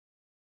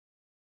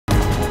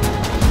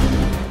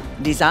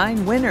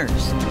Design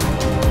winners.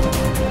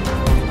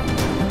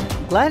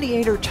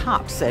 Gladiator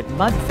tops at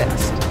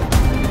Mudfest.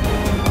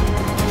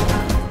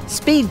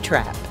 Speed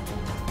Trap.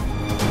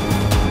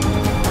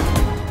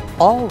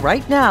 All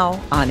right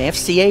now on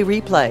FCA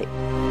Replay.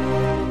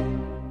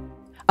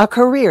 A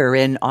career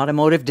in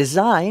automotive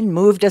design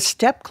moved a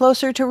step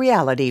closer to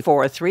reality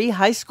for 3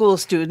 high school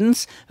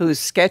students whose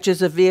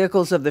sketches of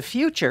vehicles of the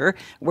future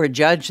were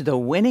judged the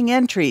winning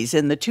entries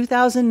in the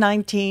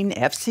 2019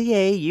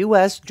 FCA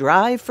US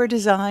Drive for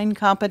Design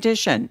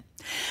competition.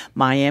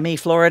 Miami,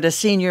 Florida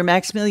senior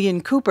Maximilian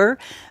Cooper,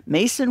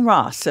 Mason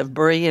Ross of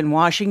Burien,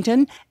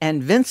 Washington,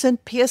 and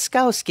Vincent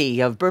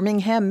Piaskowski of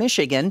Birmingham,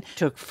 Michigan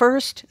took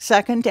first,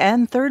 second,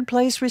 and third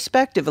place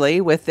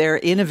respectively with their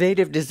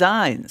innovative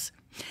designs.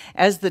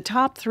 As the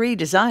top 3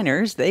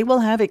 designers, they will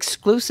have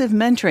exclusive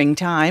mentoring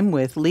time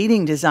with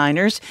leading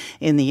designers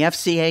in the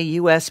FCA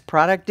US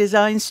product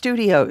design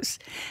studios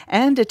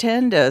and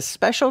attend a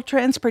special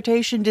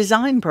transportation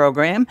design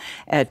program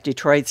at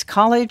Detroit's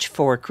College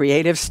for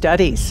Creative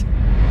Studies.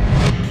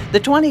 The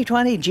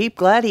 2020 Jeep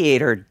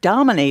Gladiator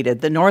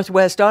dominated the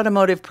Northwest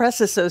Automotive Press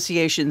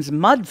Association's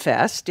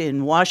Mudfest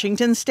in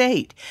Washington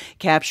State,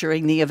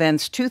 capturing the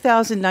event's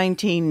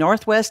 2019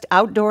 Northwest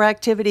Outdoor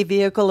Activity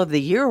Vehicle of the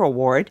Year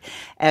award,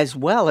 as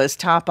well as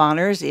top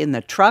honors in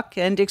the truck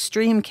and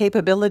extreme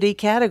capability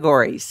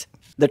categories.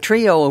 The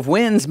trio of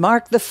wins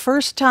marked the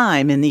first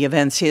time in the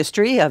event's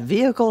history a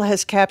vehicle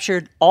has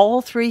captured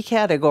all 3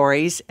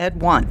 categories at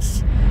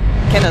once.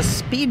 Can a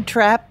speed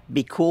trap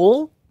be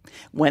cool?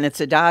 When it's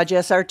a Dodge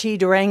SRT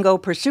Durango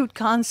Pursuit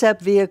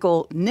concept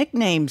vehicle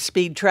nicknamed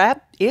Speed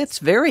Trap, it's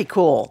very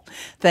cool,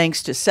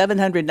 thanks to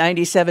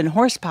 797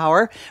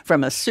 horsepower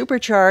from a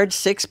supercharged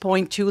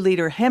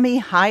 6.2-liter Hemi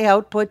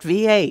high-output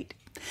V8.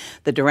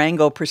 The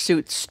Durango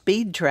Pursuit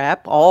Speed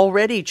Trap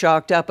already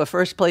chalked up a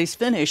first-place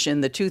finish in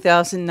the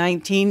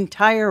 2019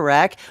 Tire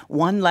Rack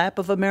One Lap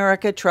of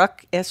America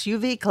Truck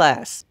SUV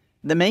class.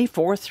 The May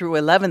 4th through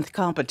 11th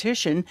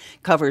competition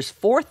covers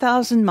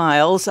 4,000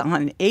 miles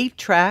on 8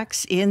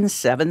 tracks in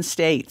 7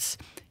 states.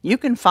 You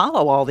can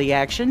follow all the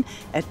action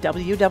at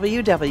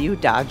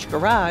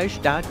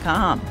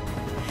www.dodgegarage.com.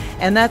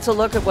 And that's a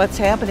look at what's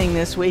happening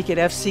this week at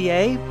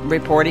FCA.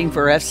 Reporting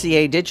for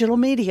FCA Digital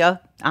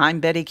Media, I'm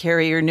Betty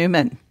Carrier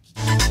Newman.